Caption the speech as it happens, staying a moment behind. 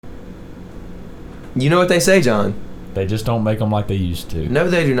You know what they say, John? They just don't make them like they used to. No,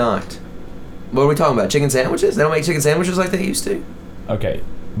 they do not. What are we talking about? Chicken sandwiches? They don't make chicken sandwiches like they used to? Okay,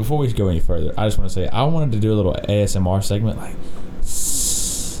 before we go any further, I just want to say I wanted to do a little ASMR segment, like.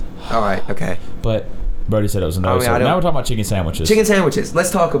 All right, okay. But Brody said it was a no. So now we're talking about chicken sandwiches. Chicken sandwiches.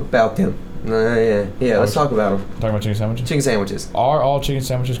 Let's talk about them. Yeah. Let's talk about them. Talking about chicken sandwiches. Chicken sandwiches. Are all chicken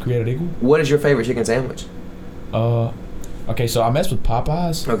sandwiches created equal? What is your favorite chicken sandwich? Okay, so I messed with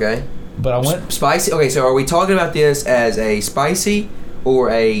Popeyes. Okay. But I went spicy. Okay, so are we talking about this as a spicy or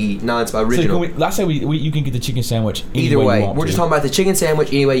a non-spicy original? So let's say you can get the chicken sandwich either way. We're just talking about the chicken sandwich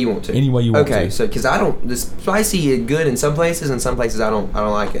any way you want to. Any way you want to. Okay, so because the spicy is good in some places, and some places I don't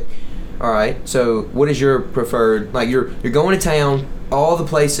like it. All right. So what is your preferred? Like you're going to town. All the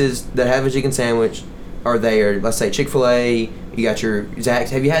places that have a chicken sandwich are there. Let's say Chick-fil-A. You got your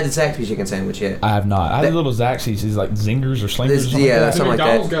Zaxby's. Have you had the Zaxby's chicken sandwich yet? I have not. I had the little Zaxby's. Is like Zingers or Slingers or something yeah, like that. something like that.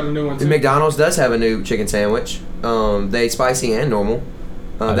 McDonald's got a new one too. The McDonald's does have a new chicken sandwich. They spicy and normal.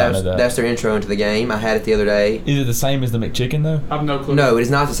 That's their intro into the game. I had it the other day. Is it the same as the McChicken though? I have no clue. No, it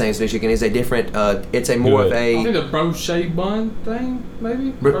is not the same as McChicken. It's a different. It's a more of a. I think the brioche bun thing,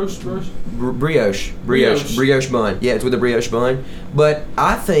 maybe. Brioche bun. Yeah, it's with a brioche bun. But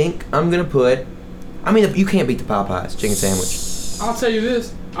I think I'm gonna put. I mean, you can't beat the Popeyes chicken sandwich. I'll tell you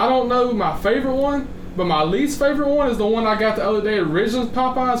this. I don't know my favorite one, but my least favorite one is the one I got the other day. Original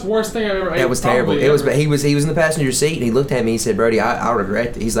Popeyes. Worst thing I ever ate. That was terrible. He was in the passenger seat and he looked at me. He said, "Brody, I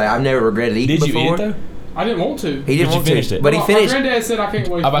regret it." He's like, "I've never regretted eating before." Did you eat it though? I didn't want to. He didn't want to finish it. But he finished. My granddad said I can't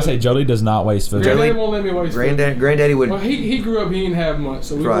waste. I'm about to say Jolie does not waste food. Granddad won't let me waste food. Granddaddy would. Well, he grew up. He didn't have much,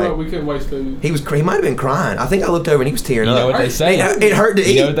 so we grew up. We couldn't waste food. He might have been crying. I think I looked over and he was tearing up. You know what they say? It hurt to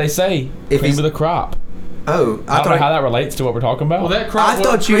eat. You know what they say? Cream of the crop. Oh, I don't know how that relates to what we're talking about. Well, that crop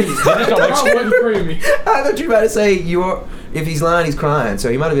wasn't creamy. I thought you were about to say if he's lying, he's crying.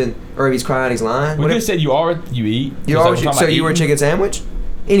 So he might have been, or if he's crying, he's lying. We could have said you eat. So you were a chicken sandwich?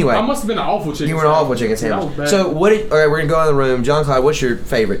 Anyway. I must have been an awful chicken sandwich. You were an awful chicken sandwich. So all right, we're going to go in the room. John Clyde, what's your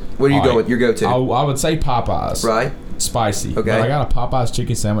favorite? What do you go with? Your go-to? I would say Popeyes. Right. Spicy. Okay. But I got a Popeyes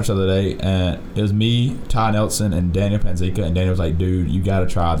chicken sandwich the other day, and it was me, Ty Nelson, and Daniel Panzica, and Daniel was like, "Dude, you got to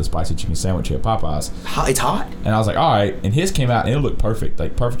try the spicy chicken sandwich here at Popeyes." It's hot. And I was like, "All right." And his came out, and it looked perfect,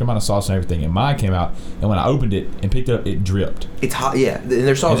 like perfect amount of sauce and everything. And mine came out, and when I opened it and picked it up, it dripped. It's hot, yeah. And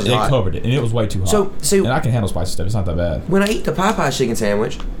their sauce is hot. It covered it, and it was way too hot. So and I can handle spicy stuff. It's not that bad. When I eat the Popeyes chicken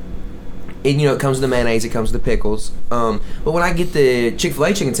sandwich, it comes with the mayonnaise, it comes with the pickles. But when I get the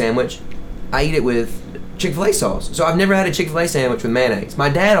Chick-fil-A chicken sandwich, I eat it with Chick-fil-A sauce. So I've never had a Chick-fil-A sandwich with mayonnaise. My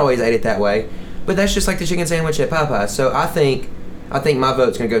dad always ate it that way, but that's just like the chicken sandwich at Popeyes. So I think my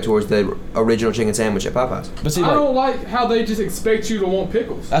vote's going to go towards the original chicken sandwich at Popeyes. But see, I don't like how they just expect you to want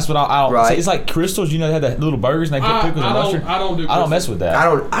pickles. That's what I don't. Right. It's like Krystals. They have the little burgers and they put pickles and mustard. I don't do Krystals. I don't mess with that. I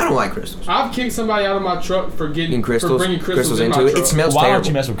don't like Krystals. I've kicked somebody out of my truck for bringing Krystals into in my it. truck. It smells Why terrible. don't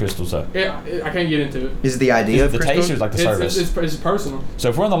you mess with Krystals though? I can't get into it. Is it the idea of the Krystals? taste or like the service? It's personal. So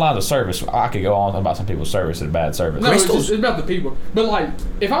if we're on the line of service, I could go on about some people's service and bad service. No, it's about the people. But like,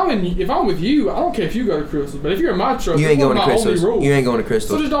 if I'm with you, I don't care if you go to Krystals. But if you're in my truck, you ain't going to Krystals. You ain't going to Krystals.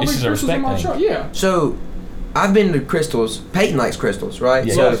 So just don't bring Krystals in my truck. Yeah. So, I've been to Krystals. Peyton likes Krystals, right?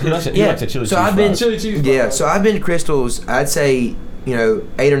 Yeah. So, he likes the chili cheese fries. Chili cheese yeah. fries. So I've been to Krystals. I'd say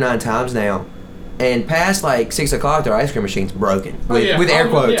 8 or 9 times now. And past like 6 o'clock, their ice cream machine's broken with air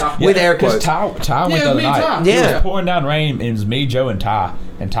quotes. Yeah. With air quotes. Ty went the other night. Yeah. It was pouring down rain. And it was me, Joe, and Ty.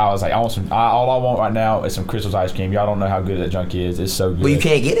 And Ty was like, all I want right now is some Krystals ice cream. Y'all don't know how good that junk is. It's so good. Well, you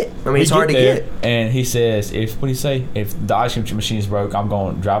can't get it. I mean, it's hard to get. And he says, what do you say? If the ice cream machine is broke, I'm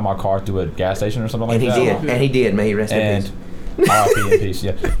going to drive my car through a gas station or something like that. And he did. May he rest in peace. R.I.P. in peace,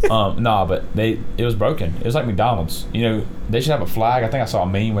 yeah. But it was broken. It was like McDonald's. They should have a flag. I think I saw a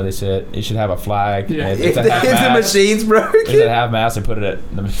meme where they said it should have a flag. Yeah. If the machine's broken. It's at half mast and put it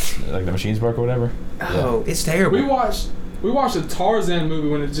at the machine's broke or whatever. Oh, yeah. It's terrible. We watched a Tarzan movie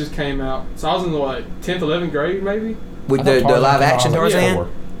when it just came out. So I was in the 10th, 11th grade maybe. With the live action Tarzan? Yeah.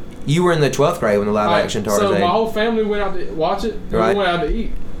 You were in the 12th grade when the live action Tarzan. So my whole family went out to watch it. And we went out to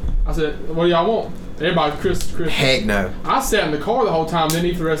eat. I said, "What do y'all want?" Everybody, Chris. Heck no. I sat in the car the whole time, didn't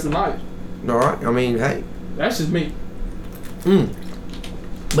eat for the rest of the night. All right. I mean, hey. That's just me.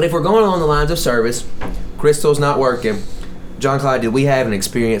 But if we're going on the lines of service, Krystals not working. John Clyde, did we have an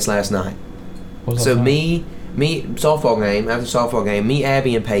experience last night? So me, softball game, after softball game, me,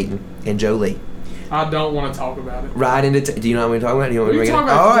 Abby, and Peyton, and Jolie. I don't want to talk about it. Right into. Do you know what I'm talking about? Do you want me to bring it up?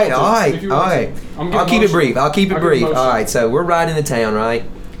 All right. I'll keep it brief. All right. So we're riding into town, right?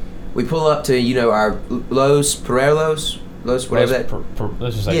 We pull up to our Pereiros. Lowe's, whatever that.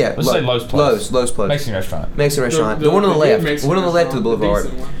 Let's just say, Yeah, let's say Lowe's Place. Lowe's Place. Mexican restaurant. Mexican restaurant. The one on the left. The one on the left of the boulevard.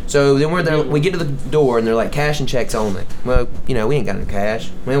 decent one. So then we're there. We get to the door and they're like cash and checks only. Well, we ain't got no cash.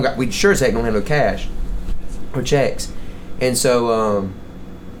 We sure as heck don't have no cash or checks. And so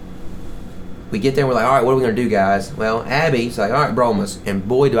we get there and we're like, all right, what are we gonna do, guys? Well, Abby's like, all right, Broma's, and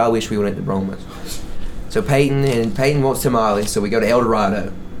boy, do I wish we went to Broma's. So Peyton wants tamales, so we go to El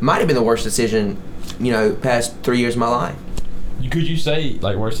Dorado. Might have been the worst decision, past 3 years of my life. Could you say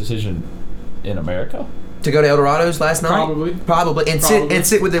like worst decision in America? To go to El Dorado's last night? Probably. And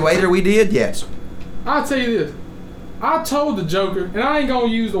sit with the waiter we did? Yes. I'll tell you this. I told the Joker, and I ain't gonna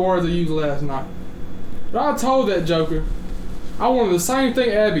use the words I used last night, but I told that Joker I wanted the same thing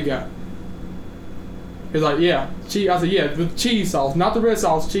Abby got. He's like, yeah, cheese. I said, yeah, the cheese sauce, not the red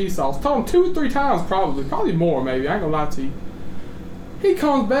sauce, cheese sauce. Told him 2 or 3 times probably more maybe. I ain't gonna lie to you. He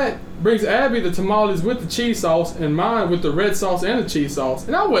comes back, brings Abby the tamales with the cheese sauce and mine with the red sauce and the cheese sauce.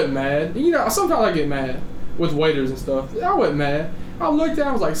 And I wasn't mad. Sometimes I get mad with waiters and stuff. I wasn't mad. I looked at him,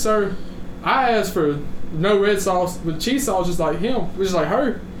 I was like, sir, I asked for no red sauce with cheese sauce just like him, just like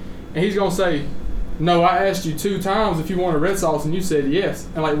her. And he's gonna say, no, I asked you 2 times if you wanted red sauce and you said yes,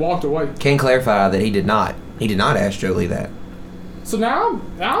 and like walked away. Can clarify that he did not. He did not ask Jolie that. So now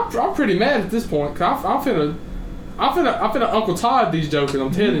I'm pretty mad at this point, cause I'm finna Uncle Todd these jokers.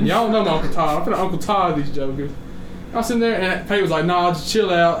 I'm telling you, y'all don't know my Uncle Todd. I'm finna Uncle Todd these jokers. I was sitting there and Peyton was like, nah, just chill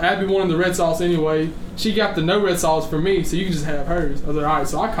out. Abby wanted the red sauce anyway. She got the no red sauce for me, so you can just have hers. I was like, all right,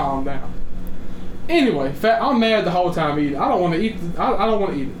 so I calmed down. Anyway, I'm mad the whole time eating. I don't want to eat. I don't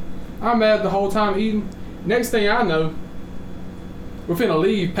want to eat it. I'm mad the whole time eating. Next thing I know, we're finna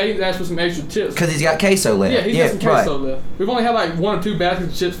leave. Peyton's asked for some extra chips. Because he's got queso left. Yeah, he's got some queso left. We've only had like 1 or 2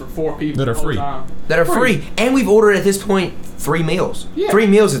 baskets of chips for 4 people. That are the whole free. time. That are free. And we've ordered at this point 3 meals. Yeah. 3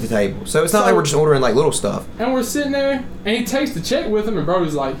 meals at the table. So it's not like we're just ordering like little stuff. And we're sitting there, and he takes the check with him, and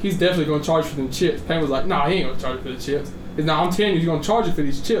Brody's like, he's definitely going to charge for them chips. Payne was like, nah, he ain't going to charge for the chips. He's nah, I'm telling you, he's going to charge you for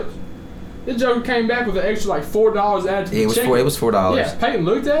these chips. The Joker came back with an extra like $4 added to the check. It was $4. Yeah, Peyton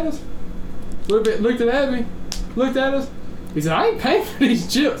looked at us, looked at Abby, looked at us. He said, I ain't paying for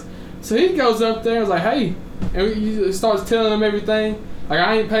these chips. So he goes up there and is like, hey, and he starts telling them everything. Like,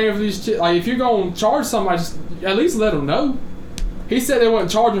 I ain't paying for these chips. Like, if you're going to charge somebody, just at least let them know. He said they wouldn't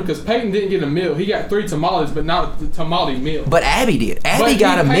charge him because Peyton didn't get a meal. He got 3 tamales, but not a tamale meal. But Abby did. Abby But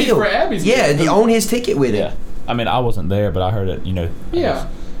got a he paid meal. for Abby's yeah, meal. on his ticket with it. Yeah. I mean, I wasn't there, but I heard it. Yeah.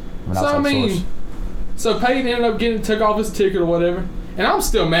 From an So, I outside mean, source. so Peyton ended up took off his ticket or whatever. And I'm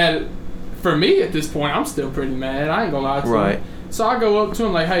still mad for me at this point, I'm still pretty mad. I ain't gonna lie to you. Right. So I go up to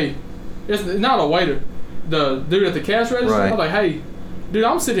him like, hey, it's not a waiter, the dude at the cash register. Right. I'm like, hey, dude,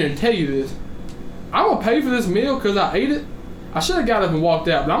 I'm sitting here and tell you this. I'm gonna pay for this meal because I ate it. I should have got up and walked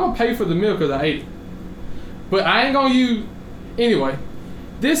out, but I'm gonna pay for the meal because I ate it. But I ain't gonna use. Anyway,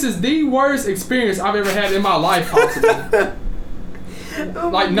 this is the worst experience I've ever had in my life, possibly.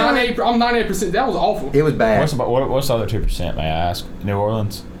 Like 98%, I'm 98%. That was awful. It was bad. What's the other 2%, may I ask? New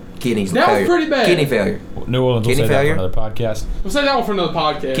Orleans? Kidney That failure. was pretty bad. Kidney failure. New Orleans will Kidney say that failure? for another podcast. We'll say that one for another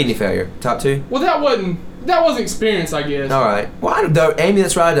podcast. Kidney failure. Top 2? Well, that wasn't experience, I guess. All right. Well, the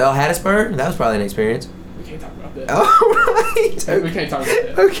ambulance ride to Hattiesburg, that was probably an experience. We can't talk about that. All right. We can't talk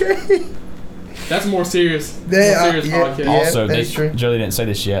about that. Okay. That's more serious. Yeah, More serious yeah, podcast. yeah. Also, that's true. Jolie didn't say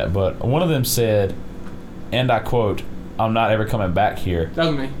this yet, but one of them said, and I quote, "I'm not ever coming back here." That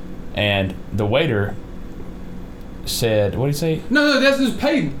was me. And the waiter said, what did he say? No, that's just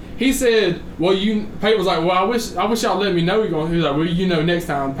Peyton. He said, well, Peyton was like, well, I wish y'all let me know you're going. He was like, well, next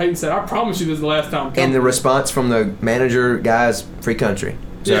time. Peyton said, I promise you this is the last time. And the response from the manager guys, free country.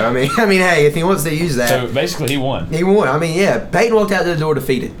 So Yeah. I mean, hey, if he wants to use that, So basically, he won. he won. I mean, yeah, Peyton walked out the door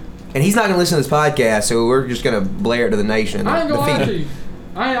defeated, and he's not going to listen to this podcast, so we're just going to blare it to the nation. I ain't gonna lie to Defeated. you.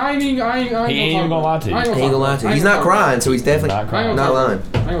 I ain't even gonna lie to you. I He ain't gonna lie to you. He's not crying, so he's definitely Not crying. not lying.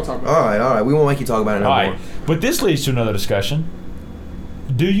 I ain't gonna talk about All right. We won't make you talk about it no All more. right, but this leads to another discussion.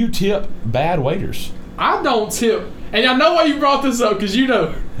 Do you tip bad waiters? I don't tip. And I know why you brought this up, because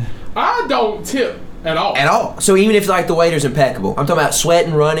I don't tip at all. At all. So even if like the waiter's impeccable, I'm talking about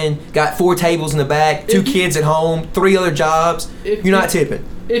sweating, running, got 4 tables in the back, 2 kids at home, 3 other jobs. If- You're not tipping,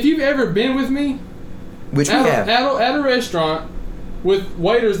 If you've ever been with me which we at have. a restaurant with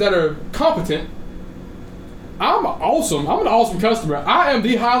waiters that are competent, I'm awesome. I'm an awesome customer. I am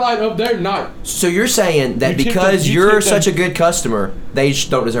the highlight of their night. So you're saying that You tip because them- you you're tip them- such a good customer, they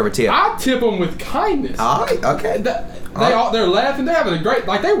don't deserve a tip. I tip them with kindness. All right. Okay. They're laughing. They're having a great.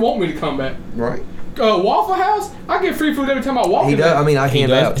 Like they want me to come back. Right. Waffle House, I get free food every time I walk He in does. there. I mean, I He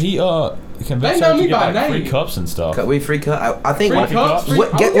hand does. out. He convinced They know her to me get by like free name. cups and stuff. We free cut. I think. Free What- cups, free-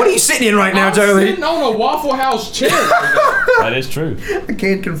 What, okay. what are you sitting in right now, I'm Joey? sitting on a Waffle House chair right now. That is true. I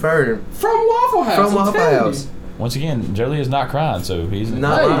can't confirm. From Waffle House. From I'm Waffle telling House. you. Once again, Jolie is not crying, so he's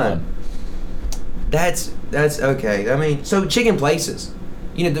Not he's lying. one. That's okay. I mean, so chicken places.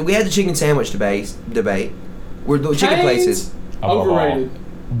 You know, we had the chicken sandwich debate. We're the chicken Cane's places. Above all. Overrated.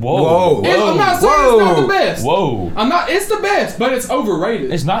 Whoa. I'm not saying it's not the best. Whoa. I'm not. It's the best, but it's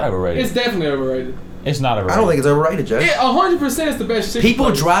overrated. It's not overrated. It's definitely overrated. It's not overrated. I don't think it's overrated, Joe. It 100% is the best chicken. People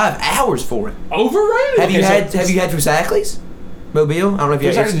place. drive hours for it. Overrated. Have you Okay, so- had from Sackley's? Mobile? I don't know if you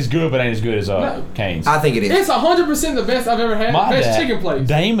It's had. actually as good, but ain't as good as No. Cane's. I think it is. It's 100% the best I've ever had. My Best dad, chicken place.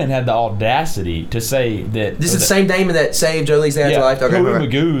 Damon had the audacity to say that This is the same Damon that saved Jolie's dad's life. Okay, Huey okay.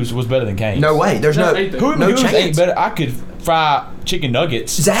 Magoo's was better than Cane's. No way. There's Never no. ate that. Huey No Magoo's ain't chance. better. I could fry chicken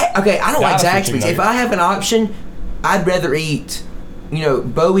nuggets. Zach. Okay, I don't like Dallas with Zaxby's. chicken If I have an option, I'd rather eat,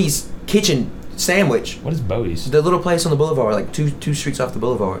 Bowie's Kitchen sandwich. What is Bowie's? The little place on the boulevard, like two streets off the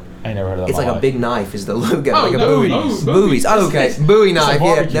boulevard. I ain't never heard of that. It's in like my a big knife is the logo. Oh, like a Bowie's. Bowie. Oh, Bowie's. Oh, okay. It's- Bowie knife. Yeah,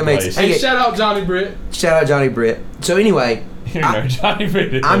 barbecue that makes place. Hey, okay. shout out Johnny Britt. Shout out Johnny Britt. So anyway, life. You know, Johnny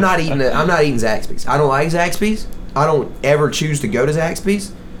Britt. I'm not eating Zaxby's. I don't like Zaxby's. I don't ever choose to go to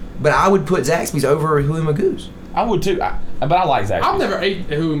Zaxby's. But I would put Zaxby's over Huey Magoo's. I would too, but I like Zaxby's. I've never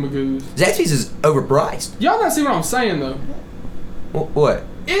ate at Huey Magoo's. Zaxby's is overpriced. Y'all not see what I'm saying though. What?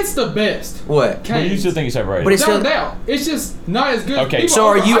 It's the best. What? But you Cane's. still think it's overrated? But it's Without still- doubt. It's just not as good. Okay, People So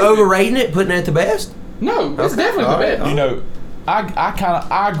are you overhype it. overrating it, putting it at the best? No, it's Okay, definitely the alright, best. you know,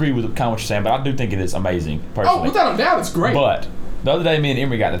 I agree with kind of what you're saying, but I do think it is amazing personally. Oh, without a doubt, it's great. But the other day, me and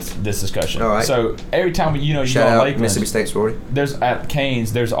Emery got this discussion. All right. So every time you Shout go to out Lakeland, Mississippi State sorority. there's at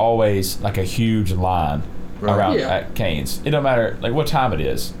Cane's. There's always like a huge line Right. around Yeah. at Cane's. It don't matter like what time it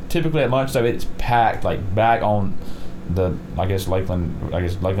is. Typically at lunchtime, it's packed like back on the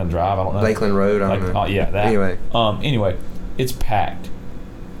Lakeland Drive. I don't know. Lakeland Road. I don't know. Yeah, that. Anyway. It's packed.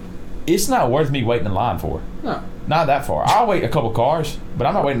 It's not worth me waiting in line for. no. Not that far. I'll wait a couple cars, but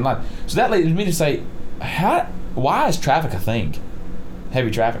I'm not waiting in line. So that leads me to say, why is traffic a thing?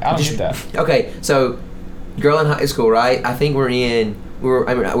 Heavy traffic. I don't get that. Okay, so girl in high school, right? I think we're in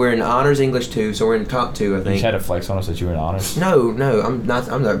honors English 2, so we're in top 2, I You just think. had to flex on us that you were in honors. No, I'm not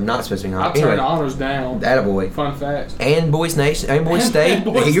supposed to be I honors. turned Anyway, honors down. attaboy. Fun fact. And Boys Nation, and Boys State. And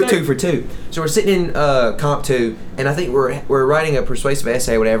Boys You're State. 2 for 2. So we're sitting in comp 2, and I think we're writing a persuasive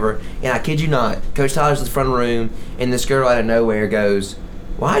essay or whatever. And I kid you not, Coach Tyler's in the front room, and this girl out of nowhere goes,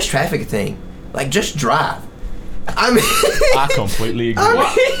 "Why is traffic a thing? Like, just drive." I mean, I completely agree.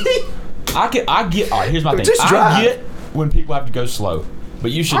 I get. All right, here's my thing. Just drive. I get when people have to go slow,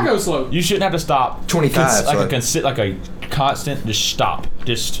 but you should. I go slow. You shouldn't have to stop. 25, like a constant. Just stop.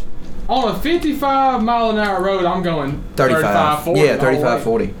 Just. On a 55 mile an hour road, I'm going 35, 40. Yeah, the whole 35, way.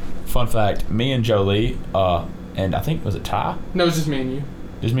 40. Fun fact: me and Jolie, and I think was it Ty? No, it's just me and you.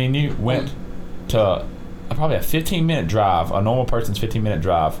 Just me and you went to probably a 15-minute drive. A normal person's 15-minute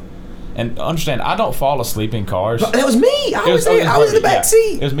drive. And understand, I don't fall asleep in cars. That was me. I was there. I was in the back Yeah.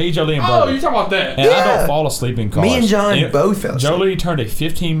 seat. It was me, Jolie, and Oh, Brody. you're talking about that. And I Yeah. don't fall asleep in cars. Me and John both fell asleep. Jolie turned a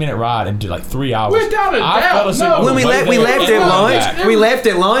 15-minute ride into like 3 hours. Without a I doubt, fell asleep no. on When the we way left, we there left and at on the lunch. back. We left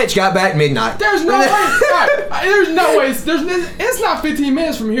at lunch. Got back midnight. There's no way. There's no way. It's not 15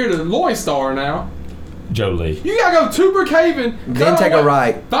 minutes from here to Lloyd Star now. Jolie. You gotta go to Brookhaven. Then take a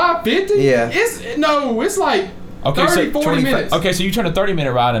right. 550? Yeah. It's like Okay, 30, so 40 25 minutes. Okay, so you turned a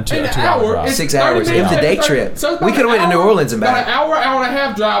 30-minute ride into In a an 2-hour hour, drive. it's 6 30 hours. It minutes. was a day It's trip. so it's We about could have went to an New hour- Orleans and about back. an hour and a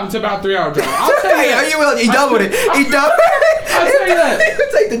half drive until about a 3 hour drive. I'll tell you Hey, that. are you will? He doubled it. He doubled it. I'll tell you that. He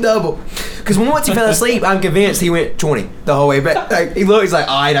would take the double. Because once he fell asleep, I'm convinced he went 20 the whole way back. Like, he looked, he's like,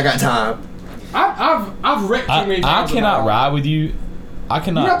 all right, I got time. I've wrecked too many I times. cannot ride with you. I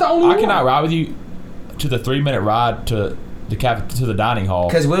cannot. You're not the only I cannot one. ride with you to the 3-minute ride to the dining hall.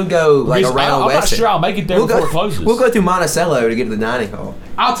 Because we'll go like Because around I'm not Weston. sure I'll make it there before it closes. We'll go through Monticello to get to the dining hall.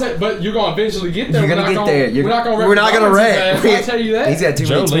 I'll tell, but you're gonna eventually get there. You're gonna get there. We're not gonna. We're not gonna wreck. I'll tell you that. He's got too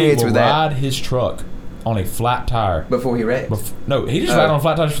Joe many Lee experience will with that ride his truck on a flat tire. before he wrecked. No, he just ride on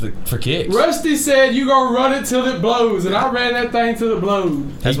flat tires for kicks. Rusty said you gonna run it till it blows, and I ran that thing till it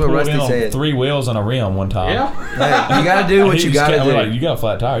blowed. That's He what pulled Rusty in on said. 3 wheels and a rim one time. Yeah. Hey, you gotta do what He you just gotta kept- we're do. like, you got a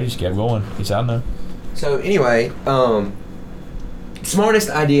flat tire. He just kept going. He said, I know. So anyway, smartest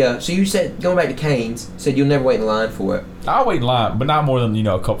idea. So you said, going back to Cane's, said you'll never wait in line for it. I'll wait in line, but not more than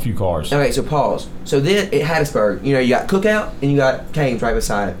a few cars. Okay, so pause. So then at Hattiesburg, you got Cookout and you got Cane's right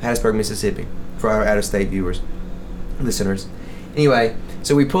beside it. Hattiesburg, Mississippi, for our out-of-state viewers, listeners. Anyway,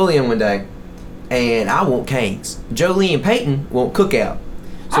 so we pull in one day, and I want Cane's. Jolie and Peyton want Cookout.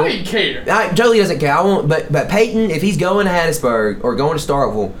 I don't even care. Jolie doesn't care. I won't. But Peyton, if he's going to Hattiesburg or going to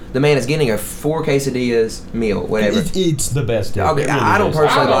Starkville, the man is getting a 4 quesadillas meal, whatever. It's the best deal. Okay, It really I don't is.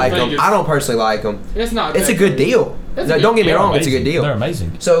 personally like think them. it's- I don't personally like them. It's not. It's that a good deal. It's No, a good don't get me deal. wrong. It's a good deal. They're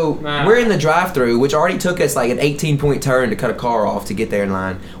amazing. So Nah. we're in the drive-through, which already took us like an 18-point turn to cut a car off to get there in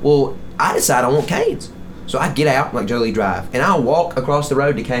line. Well, I decide I want Cane's, so I get out like Jolie Drive, and I'll walk across the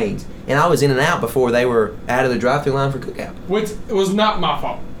road to Cane's. And I was in and out before they were out of the drive-through line for Cookout. Which was not my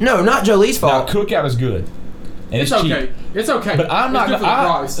fault. No, not Jolie's Now, fault. Cookout is good. And It's it's cheap. okay. It's okay. But I'm not It's good gonna.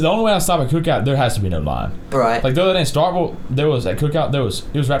 for the price. The only way I stop at Cookout, there has to be no line. Right. Like the other day in Starkville, there was at Cookout. It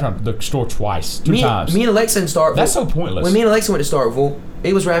was wrapped around the store twice, two times. Me and Alexa in Starkville. That's so pointless. When me and Alexa went to Starkville,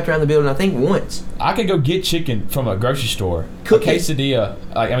 it was wrapped around the building, I think, once. I could go get chicken from a grocery store, Cook a it. quesadilla.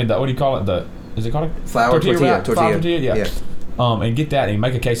 Like, I mean, what do you call it? Is it called a Flour tortilla. wrap? Flour tortilla, yeah. Yeah. And get that and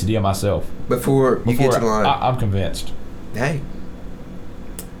make a quesadilla myself. Before you get to the line. I'm convinced. Hey.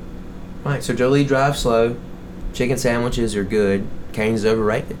 Right, so Jolie drives slow. Chicken sandwiches are good. Cane's is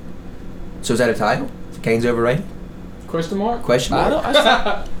overrated. So is that a title? Cane's overrated? Question mark? Question mark?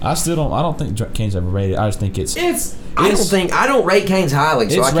 I still don't. I don't think Cane's overrated. I just think it's. I don't rate Cane's highly,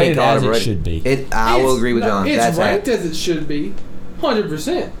 so It's I can't rated call as it it overrated. should be. I will agree with John. It's That's ranked how. as it should be,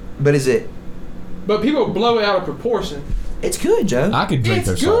 100%. But is it? But people blow it out of proportion. It's good, Joe. I could drink It's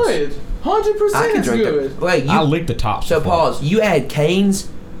their sauce. good. 100% I can it's drink good. it. Wait, I you. lick the tops. So before. pause. You add Cane's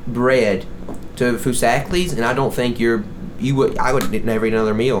bread to Fusakli's, and I don't think I would never eat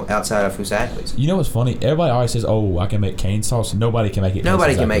another meal outside of Fusakli's. You know what's funny? Everybody always says, "Oh, I can make cane sauce." Nobody can make it.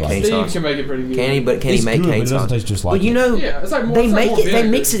 Nobody taste can make exactly cane like Steve sauce. can make it pretty good. Can he? But can It's he make good, but cane it doesn't sauce? taste just like Well, you it. know, Yeah, it's like more. they it's like make more it. They vinegar.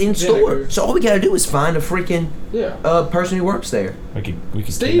 mix it in store. Vinegar. So all we gotta do is find a freaking Yeah. person who works there. We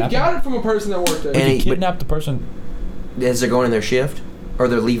could Steve kidnap got them. it from a person that worked there. And We he- could kidnap the person. As they're going in their shift, or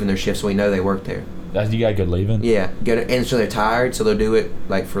they're leaving their shift, so we know they work there. You got good leaving. Yeah, and so they're tired, so they'll do it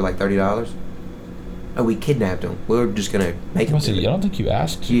like for like $30. Oh, we kidnapped them. We were just gonna make them. I don't think you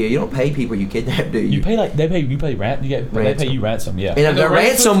asked. Yeah, you don't pay people you kidnap, do you? You pay like they pay. You pay rent. You get. They Ransom. pay you ransom. Yeah. And the the ransom's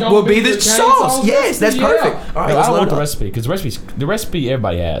ransom gonna will be be the the cane sauce. sauce Yes, that's recipe, perfect. yeah. All right, No, let's I load want it the up. recipe because the recipe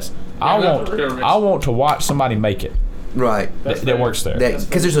everybody has. I Yeah, want that's the real recipe. I want to watch somebody make it Right. that works there.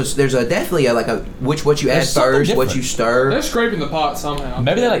 Because there's a definitely a what you add There's something first, what different. you stir. They're scraping the pot somehow.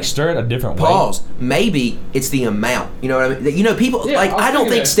 Maybe they like stir it a different way. Pause. Maybe it's the amount. You know what I mean? You know, people Yeah, like I was I don't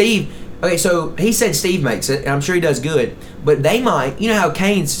thinking think that. Steve. Okay, so he said Steve makes it, and I'm sure he does good. But they might. You know how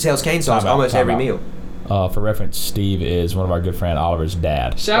Kane sells cane sauce Time out, almost time every out. meal. For reference, Steve is one of our good friend Oliver's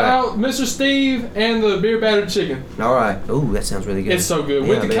dad. Shout Right. out Mr. Steve and the beer battered chicken. All right. Ooh, that sounds really good. It's so good. Yeah,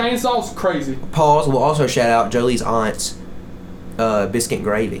 With I the bet. cane sauce, crazy. Pause. We'll also shout out Jolie's aunt's biscuit and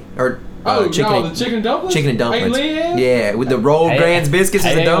gravy or chicken. The chicken dumplings? Chicken and dumplings. Alien? Yeah, with the rolled Hey- Grand's biscuits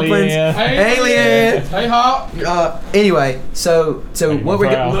and the dumplings. Alien. Hey, Hop. Anyway, so Hey, what we're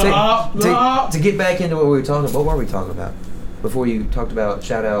Brown. to get back into what we were talking about. What were we talking about before you talked about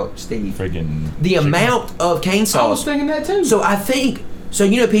shout out Steve? Friggin' The chicken. amount of cane I was sauce. thinking that too. So I think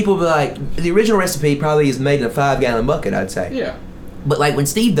people be like the original recipe probably is made in a 5-gallon bucket. I'd say. yeah. But like when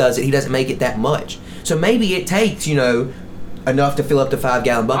Steve does it, he doesn't make it that much. So maybe it takes enough to fill up the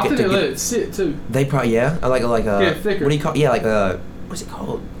 5-gallon I bucket think to they get. let it sit too. They probably I like Yeah, thicker. what do you call what's it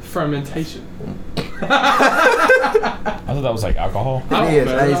called? Fermentation. I thought that was like alcohol. I don't It is.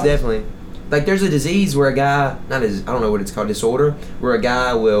 know. That is definitely. Like there's a disease where a guy I don't know what it's called, disorder, where a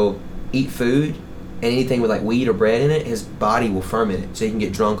guy will eat food and anything with like wheat or bread in it, his body will ferment it so he can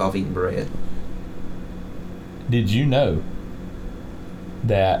get drunk off eating bread. Did you know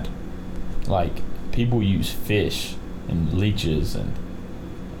that like people use fish and leeches and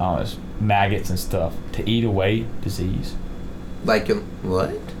maggots and stuff to eat away disease? Like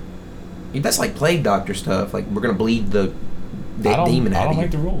what? That's like plague doctor stuff. Like we're gonna bleed the I demon out don't of you.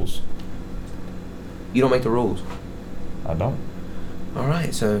 make the rules. You don't make the rules. I don't. All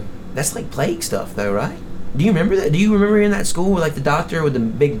right, so that's like plague stuff, though, right? Do you remember that? Do you remember in that school with like the doctor with the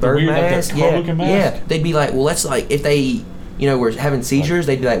big bird weird, like, that mask? crow-looking mask? Yeah. They'd be like, well, let's like if they, were having seizures,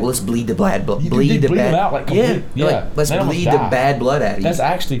 they'd be like, well, let's bleed the bleed They the bleed bad. them out, like, yeah, complete- They're like, yeah. let's They almost bleed the die. bad blood out of you. That's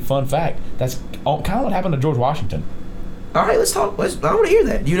actually fun fact. That's kind of what happened to George Washington. All right, let's talk. I want to hear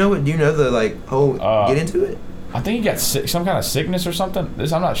that. Do you know the like whole get into it? I think he got sick, some kind of sickness or something.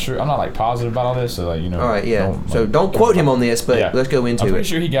 I'm not sure. I'm not like positive about all this. So like All right, yeah. Don't quote him on this, but Yeah. let's go into I'm pretty it.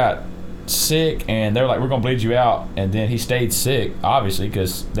 sure he got sick, and they were like, "We're gonna bleed you out," and then he stayed sick, obviously,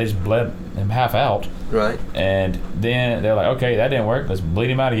 because they just bled him half out. Right. And then they're like, "Okay, that didn't work. Let's bleed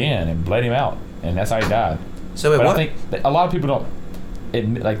him out again," and bled him out, and that's how he died. So But what? I think that a lot of people don't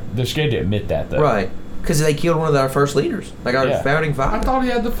admit, like they're scared to admit that though. Right. Because they killed one of our first leaders, like our Yeah. founding I father. thought he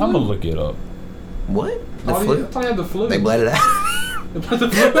had the flu. I'm gonna look it up. What? The I flu? thought he had the flu. They bled it out. They put the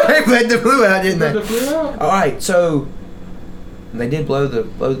flu They out. let the flu out, didn't Put they? the flu out. All right, so they did blow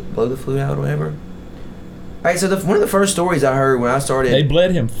the flu out or whatever. All right, so one of the first stories I heard when I started. They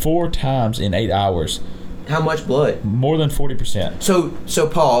bled him 4 times in 8 hours. How much blood? More than 40%. So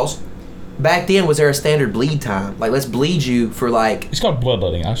pause. Back then, was there a standard bleed time? Like, let's bleed you for like It's called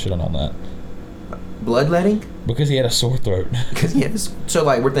bloodletting. I should have known that. bloodletting? Because he had a sore throat. Because yes. So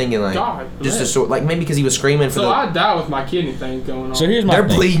like we're thinking like God, just man. a sort like maybe because he was screaming for So the. I die with my kidney thing going on. So here's my They're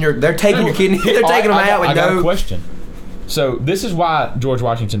thing. bleeding your. They're taking your kidney. They're taking them out with I got a no. question. So this is why George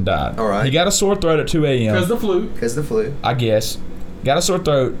Washington died. All right. He got a sore throat at 2 because a.m. the flu. Because the flu. I guess. Got a sore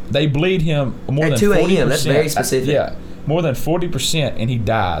throat. They bleed him more At than 2 40%. a.m., that's very specific. Yeah, more than 40%, and he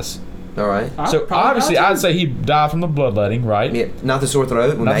dies. All right. I So probably obviously, die, too. I'd say he died from the bloodletting, right? Yeah, not the sore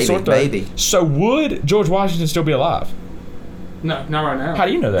throat. Well, Not the maybe. sore throat. Maybe. So would George Washington still be alive? No, not right now. How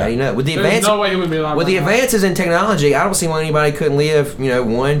do you know that? How do you know? With the There's advance, no way he would be alive. with right the now. advances in technology, I don't see why anybody couldn't live.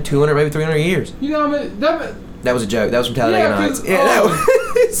 100, 200, maybe 300 years. You know what I mean? That was a joke. That was from Talladega Yeah, Nights. 'cause, Yeah, that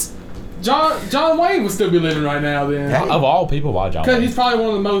was. John Wayne would still be living right now then. Hey. Of all people, why John? Because Wayne? he's probably one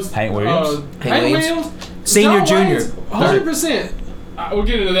of the most. Hank Williams? Hank Williams? Williams. Senior, John junior. Wayne's 100%. We'll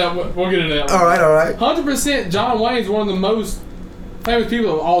get into that. We'll get into that. All right, all right. 100%. John Wayne's one of the most famous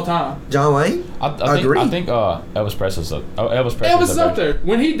people of all time. John Wayne. I think Elvis Presley's up. Elvis Presley's Elvis is up there. there.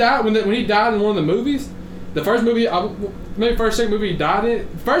 When he died, when he died in one of the movies, the first movie, maybe first second movie he died in.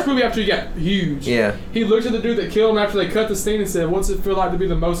 First movie after he got huge. Yeah. He looked at the dude that killed him after they cut the scene and said, "What's it feel like to be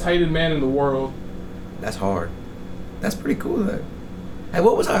the most hated man in the world?" That's hard. That's pretty cool though. Hey,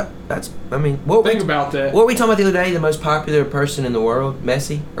 what was I? What Think about that. What were we talking about the other day? The most popular person in the world,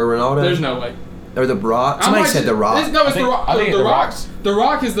 Messi or Ronaldo? There's no way. Or The Rock. I Somebody might said ju- The Rock. It's, no, it's I The Rock. think The The Rock. Rock's- The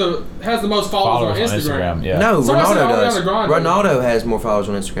Rock has the most followers, on Instagram. Yeah. No, Somebody said Ronaldo does. Ariana Grande. Ronaldo has more followers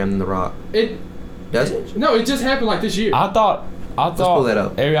on Instagram than The Rock. It Does it? no, it just happened like this year. I thought pull that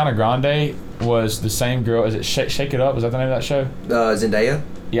up. Ariana Grande was the same girl. Is it Shake It Up? Is that the name of that show? Zendaya.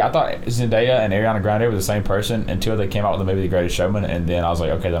 Yeah, I thought Zendaya and Ariana Grande were the same person until they came out with the movie The Greatest Showman, and then I was like,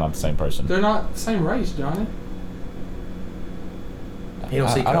 okay, they're not the same person. They're not the same race, Johnny. He don't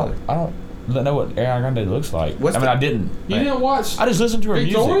see color. I don't know what Ariana Grande looks like. What's I the- I didn't. You Man, didn't watch I just listened to her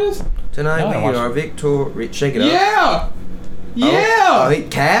Victorious? music. Tonight No, I we watched- are Victor. Shake it up. Yeah. Yeah.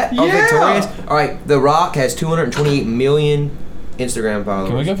 Cat. Oh, Yeah. Victorious. All right. The Rock has 228 million Instagram followers.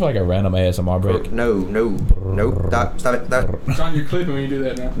 Can we go for like a random ASMR break? No. Stop it. Stop. John, you're clipping when you do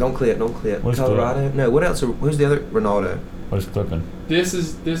that now. Don't clip. Don't clip. What's Colorado. No. What else? Who's the other? Ronaldo. What is clipping? This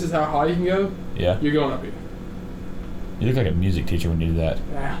is how high you can go. Yeah. You're going up here. You look like a music teacher when you do that.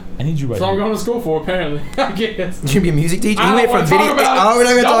 Yeah. I need you right That's what I'm here. going to school for, apparently. I guess. You be a music teacher? I You don't went from wanna talk video. about it. Oh, we're not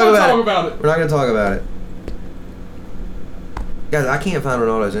gonna Don't talk wanna about talk it. about it. We're not gonna talk about it. Guys, I can't find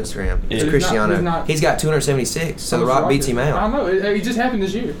Ronaldo's Instagram. It's He's Cristiano. not- he's not- He's got 276. So The Rock beats him I out. know. It just happened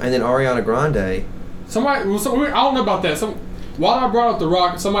this year. And then Ariana Grande. I don't know about that. While I brought up The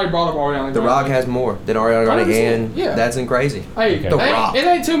Rock, somebody brought up Ariana. The Grande. Rock has more than Ariana Grande, 100%, and yeah. that's crazy. Hey, Okay. The Rock. it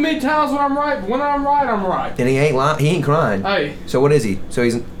ain't too many times when I'm right. But when I'm right, I'm right. And he ain't lying. He ain't crying. Hey, So what is he? So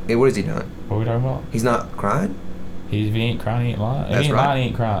what is he doing? What are we talking about? He's not crying. If he ain't crying, he ain't lying. If That's he ain't right. lying, he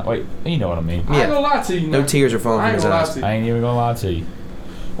ain't crying. Wait, you know what I mean. I Yeah. ain't gonna lie to you. No now. tears are falling I from ain't his gonna lie eyes. to you. I ain't even gonna lie to you.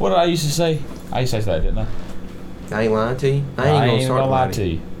 What did I used to say? I used to say that, didn't I? I ain't lying to you. I I ain't ain't gonna even start gonna lie lying to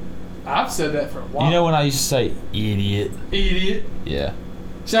you. I've said that for a while. You know when I used to say idiot? Idiot. Yeah.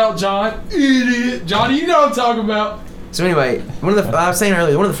 Shout out John. Idiot. Johnny, you know what I'm talking about. So anyway, I was saying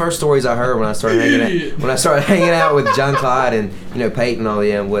earlier, one of the first stories I heard when I started hanging out with John Clyde and Peyton and all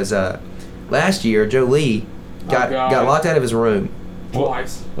them was last year Joe Lee got God. locked out of his room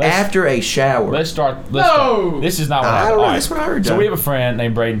Twice. after a shower. Let's start. No! This is not what I happened. don't know. All That's what I heard, So John. we have a friend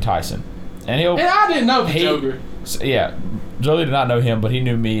named Braden Tyson, and And I didn't know the He- Joker. yeah, Jolie did not know him, but he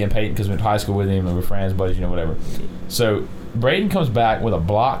knew me and Peyton because we went to high school with him and we're friends, buddies, whatever. So Braden comes back with a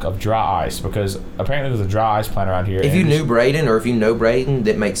block of dry ice because apparently there's a dry ice plant around here. If and you just- knew Braden or if you know Braden,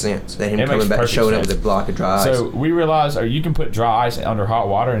 that makes sense. That him It coming makes back, perfect showing up sense. with a block of dry ice. So we realized, you can put dry ice under hot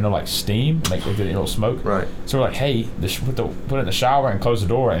water and it'll like steam, like it'll smoke. Right. So we're like, hey, put it in the shower and close the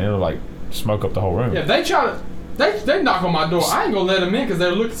door, and it'll like smoke up the whole room. Yeah, they try to. They knock on my door. I ain't gonna let them in because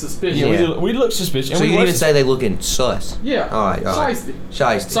they're looking suspicious. Yeah, Yeah. we look suspicious. So and you we even say they looking sus. Yeah. All right. Shiesty.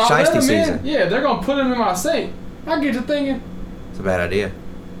 Shiesty. So I let Shiesty them season. in. Yeah, they're gonna put them in my sink. I get to thinking, It's a bad idea.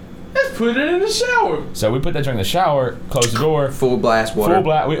 let's put it in the shower. So we put that during the shower, close the door, Full blast water. full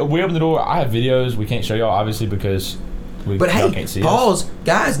black. We open the door. I have videos. We can't show y'all obviously because But y'all hey, can't see us. pause,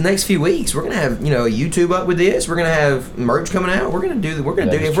 guys. Next few weeks, we're gonna have a YouTube up with this. We're gonna have merch coming out. We're gonna do.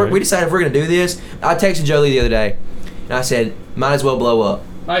 That is If true. we decide if we're gonna do this. I texted Jolie the other day, and I said, "Might as well blow up."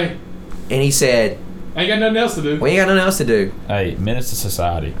 Hey, And he said, Ain't got nothing else to do. We ain't got nothing else to do. Hey, Menace to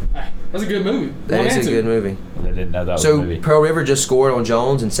Society. That's a good movie. That is a good movie. I didn't know that was a So movie. Pearl River just scored on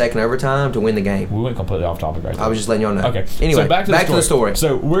Jones in second overtime to win the game. We went completely off topic right there. I was just letting y'all know. Okay. Anyway, so back to the story.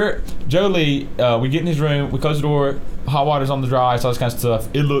 So Joe Lee, we get in his room, we close the door, hot water's on the dry, all this kind of stuff.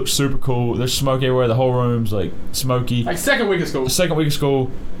 It looks super cool. There's smoke everywhere. The whole room's like smoky. Like second week of school. The second week of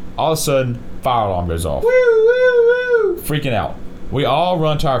school, all of a sudden, fire alarm goes off. Woo, woo, woo. Freaking out. We all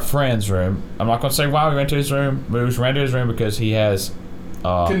run to our friend's room. I'm not going to say why we went to his room. We just ran to his room because he has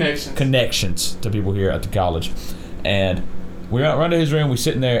connections to people here at the college. And we run to his room. We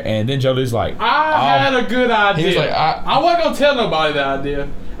sitting there, and then Jolie's like, I had a good idea. He was like, I wasn't going to tell nobody the idea.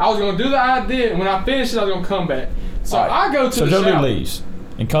 I was going to do the idea, and when I finished it, I was going to come back. So I go to the shower. So Jolie leaves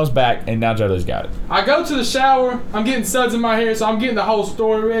and comes back, and now Jolie's got it. I go to the shower. I'm getting suds in my hair, so I'm getting the whole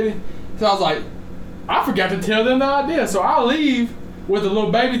story ready. So I was like, I forgot to tell them the idea. So I leave with a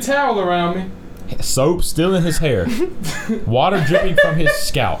little baby towel around me. Soap still in his hair. Water dripping from his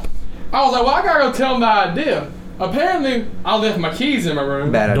scalp. I was like, well, I gotta go tell them the idea. Apparently, I left my keys in my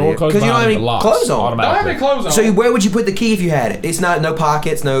room. Bad idea. Door closed Because you don't have behind any the locks clothes on. Don't have any clothes on. So where would you put the key if you had it? It's not no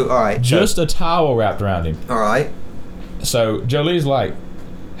pockets, no. All right. Just a towel wrapped around him. All right. So Jolie's like,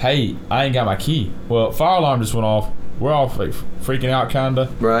 hey, I ain't got my key. Well, fire alarm just went off. We're all like freaking out, kinda.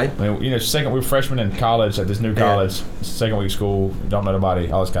 Right. I mean, we're freshmen in college at this new college, second week of school, don't know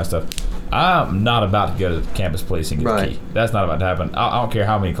nobody, all this kind of stuff. I'm not about to go to campus police and get the key. That's not about to happen. I don't care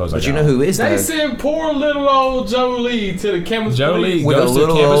how many clothes I got. But you know who is They though? sent poor little old Jolie to the campus Jolie police. With goes a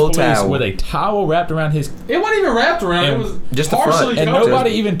little to campus old police towel. with a towel wrapped around his. It wasn't even wrapped around. And It was just the partially front. And covered. nobody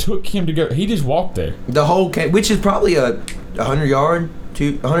even took him to go. He just walked there. The whole which is probably a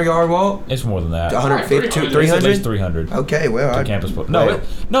 100-yard walk. It's more than that. 150, It's at least 300. 300. Okay, well, To campus police. well,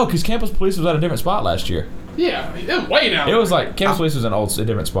 No, because campus police was at a different spot last year. Yeah, it was way down. It was like campus police was a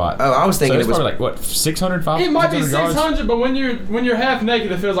different spot. Oh, I was thinking so it it's was probably like what 600, 500 It might be yards? 600, but when you're half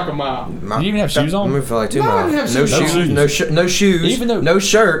naked, it feels like a mile. Do you even have shoes on? I'm moving for like 2 No, I miles. didn't have No shoes on. shoes. No shoes. Even though- no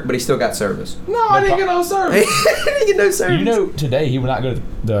shirt, but he still got service. No, I didn't get no service. He didn't get no service. You know, today he would not go to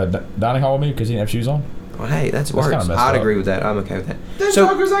the dining hall with me because he didn't have shoes on. Well, hey, that's worse. kinda messed I'd up. agree with that. I'm okay with that. The So,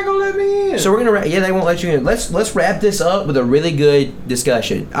 jokers ain't gonna let me in. so we're gonna they won't let you in. Let's wrap this up with a really good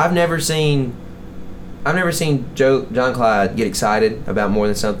discussion. I've never seen John Clyde get excited about more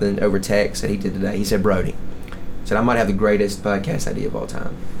than something over text that he did today. He said Brody said I might have the greatest podcast idea of all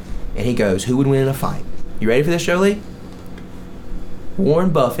time, and he goes, "Who would win in a fight?" You ready for this, Jolie?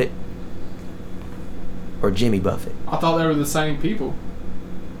 Warren Buffett or Jimmy Buffett? I thought they were the same people.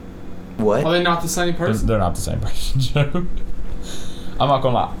 What? Are they not the same person? They're not the same person, Joe. I'm not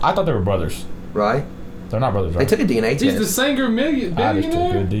gonna lie. I thought they were brothers. Right? They're not brothers, They right? took a DNA He's the test. singer I just took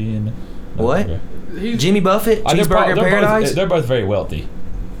billionaire. good DNA. What? Okay. He's Jimmy Buffett, They're Cheeseburger in Paradise. They're both very wealthy.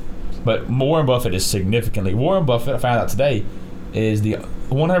 But Warren Buffett is significantly. Warren Buffett, I found out today, is the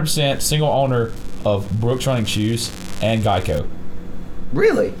 100% single owner of Brooks Running Shoes and Geico.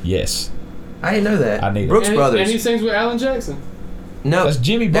 Really? Yes. I didn't know that. I need it. Brooks and Brothers. He sings with Alan Jackson. No, That's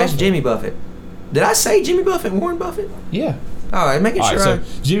Jimmy That's Buffett. Jimmy Buffett. Did I say Jimmy Buffett, Warren Buffett? Yeah. All right, making All sure. right,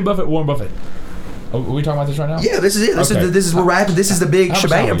 so Jimmy Buffett, Warren Buffett. Are we talking about this right now? Yeah, this is it. Okay. This is we're wrapping. This is the big How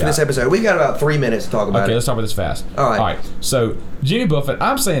much time we shabam for this got? episode. We've got about 3 minutes to talk about Okay, it. let's talk about this fast. All right. All right. So Jimmy Buffett,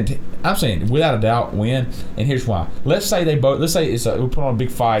 I'm saying without a doubt win, and here's why. Let's say we put on a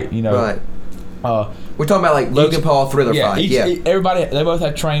big fight. You know. Right. Uh, We're talking about like Logan Paul thriller fight. Everybody, they both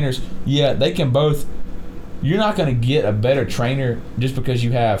have trainers. Yeah, they can both. You're not going to get a better trainer just because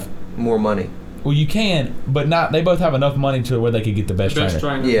you have. More money. Well, you can, but not. They both have enough money to where they could get the best trainer.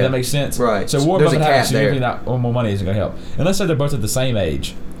 trainer. Yeah. Does that make sense? Right. So Warren There's a Buffett having cap significantly there. more money isn't going to help. And let's say they're both at the same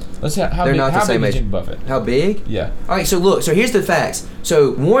age. Let's say how They're big, not the how same big is age. Jimmy Buffett? How big? Yeah. All right. So look. So here's the facts.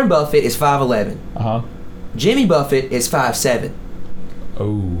 So Warren Buffett is 5'11". Uh huh. Jimmy Buffett is 5'7".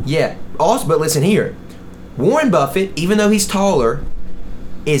 Oh. Yeah. Also, but listen here. Warren Buffett, even though he's taller,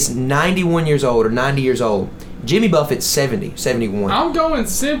 is 91 years old or 90 years old. Jimmy Buffett's 70, 71. I'm going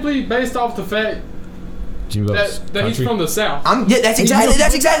simply based off the fact Jimmy Buffett's that he's country. from the South. That's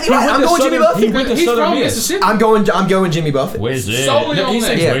exactly he right. went I'm to going Jimmy Southern- Buffett. he went to He's Southern from Miss. Mississippi. I'm going Jimmy Buffett. Wasted. Solely on He that.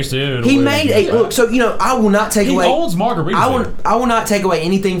 says Yeah. wasted. He made a look. So I will not take He away. owns Margaritaville. I will not take away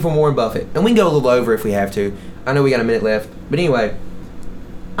anything from Warren Buffett, and we can go a little over if we have to. I know we got a minute left, but anyway,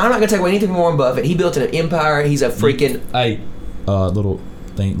 I'm not gonna take away anything from Warren Buffett. He built an empire. He's a freaking. Hey, little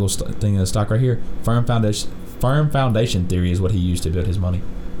thing in the stock right here. Firm foundation theory is what he used to build his money.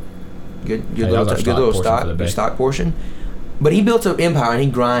 Good Hey, that was our little stock portion for the day. stock portion. But he built an empire and he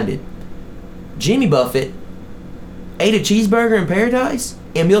grinded. Jimmy Buffett ate a cheeseburger in Paradise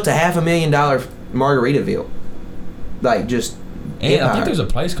and built a $500,000 Margaritaville. Like just And I think there's a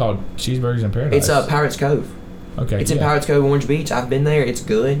place called Cheeseburgers in Paradise. It's Pirates Cove. Okay. It's in Pirates Cove, Orange Beach. I've been there. It's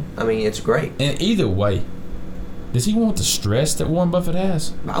good. I mean, it's great. And either way, does he want the stress that Warren Buffett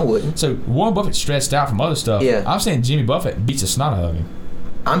has? I wouldn't. So Warren Buffett's stressed out from other stuff. Yeah. I'm saying Jimmy Buffett beats the snot out of him.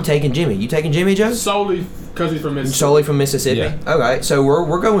 I'm taking Jimmy. You taking Jimmy, Joe? Solely because he's from Mississippi. Solely from Mississippi? Yeah. Okay, so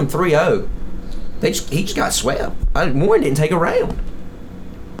we're going 3-0. He just got swept. Warren didn't take a round.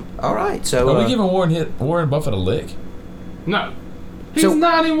 All right, so... Are we giving Warren Buffett a lick? No. He's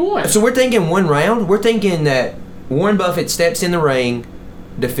 9-1. So we're thinking one round? We're thinking that Warren Buffett steps in the ring,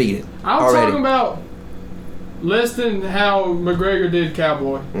 defeated. I'm talking about less than how McGregor did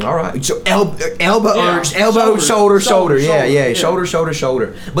Cowboy. All right. So elbow, shoulder. Yeah.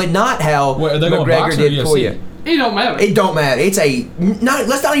 Shoulder. But not how McGregor did Poirier. It don't matter. It don't matter. It's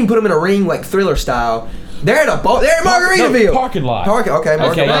let's not even put him in a ring like Thriller style. They're at Margaritaville. No, parking lot.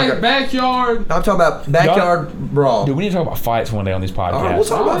 Backyard. I'm talking about backyard brawl. Dude, we need to talk about fights one day on these podcasts. All right, we'll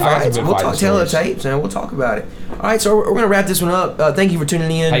talk about fights. We'll talk teletapes, and we'll talk about it. All right, so we're going to wrap this one up. Thank you for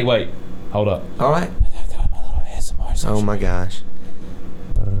tuning in. Hey, wait. Hold up. All right. Oh, my gosh.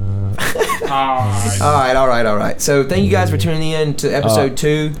 All right. So thank you guys for tuning in to episode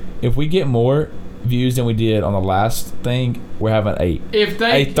 2. If we get more views than we did on the last thing, we're having a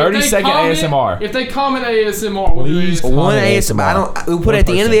 30-second ASMR. If they comment ASMR, we'll do ASMR. One ASMR. We'll put it at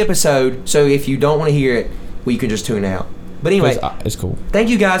the end of the episode, so if you don't want to hear it, you can just tune out. But anyway, it's cool. Thank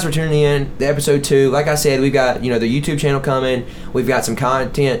you guys for tuning in to episode 2. Like I said, we've got the YouTube channel coming. We've got some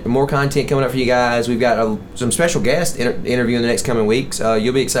more content coming up for you guys. We've got some special guests interview in the next coming weeks.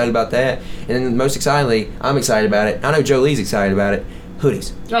 You'll be excited about that. And then most excitingly, I'm excited about it. I know Joe Lee's excited about it.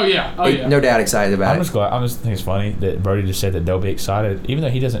 Hoodies. Oh yeah. No doubt excited about it. I just think it's funny that Brody just said that they'll be excited, even though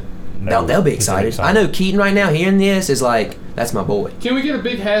he doesn't. They'll be excited. I know Keaton right now hearing this is like, that's my boy. Can we get a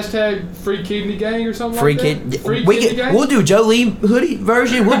big hashtag free kidney gang or something free like that? Free kidney gang? We'll do a Joe Lee hoodie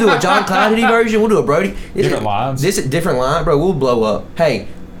version. We'll do a John Clyde hoodie version. We'll do a Brody. Different lines. This is different line, bro. We'll blow up. Hey,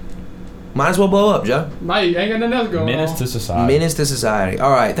 might as well blow up, Joe. Mate, ain't got nothing else going on. Menace to society. Menace to society. All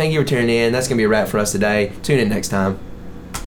right. Thank you for tuning in. That's going to be a wrap for us today. Tune in next time.